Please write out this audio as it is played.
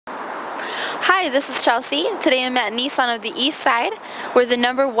Hi, this is Chelsea. Today I'm at Nissan of the Eastside. We're the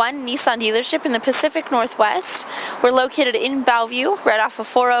 #1 Nissan dealership in the Pacific Northwest. We're located in Bellevue, right off of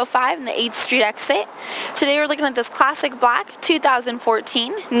 405 and the 8th Street exit. Today we're looking at this classic black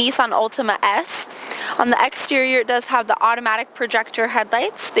 2014 Nissan Altima S. On the exterior it does have the automatic projector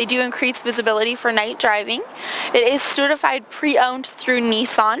headlights. They do increase visibility for night driving. It is certified pre-owned through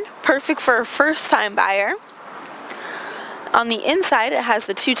Nissan, perfect for a first-time buyer. On the inside, it has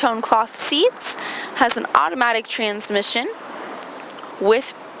the two-tone cloth seats, has an automatic transmission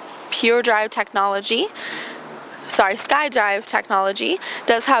with SkyDrive technology,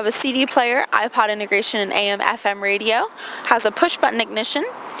 does have a CD player, iPod integration, and AM/FM radio, has a push-button ignition,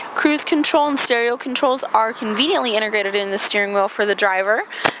 cruise control and stereo controls are conveniently integrated in the steering wheel for the driver,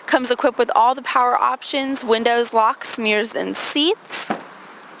 comes equipped with all the power options, windows, locks, mirrors, and seats.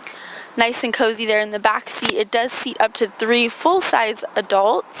 Nice and cozy there in the back seat. It does seat up to 3 full-size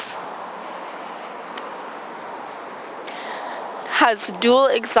adults. Has dual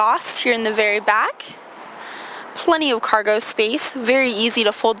exhaust here in the very back. Plenty of cargo space. Very easy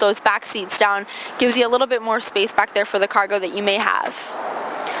to fold those back seats down. Gives you a little bit more space back there for the cargo that you may have.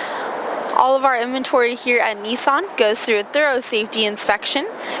 All of our inventory here at Nissan goes through a thorough safety inspection.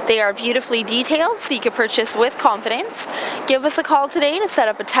 They are beautifully detailed, so you can purchase with confidence. Give us a call today to set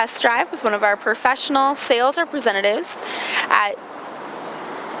up a test drive with one of our professional sales representatives at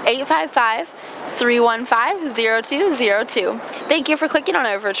 855-315-0202. Thank you for clicking on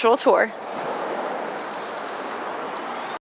our virtual tour.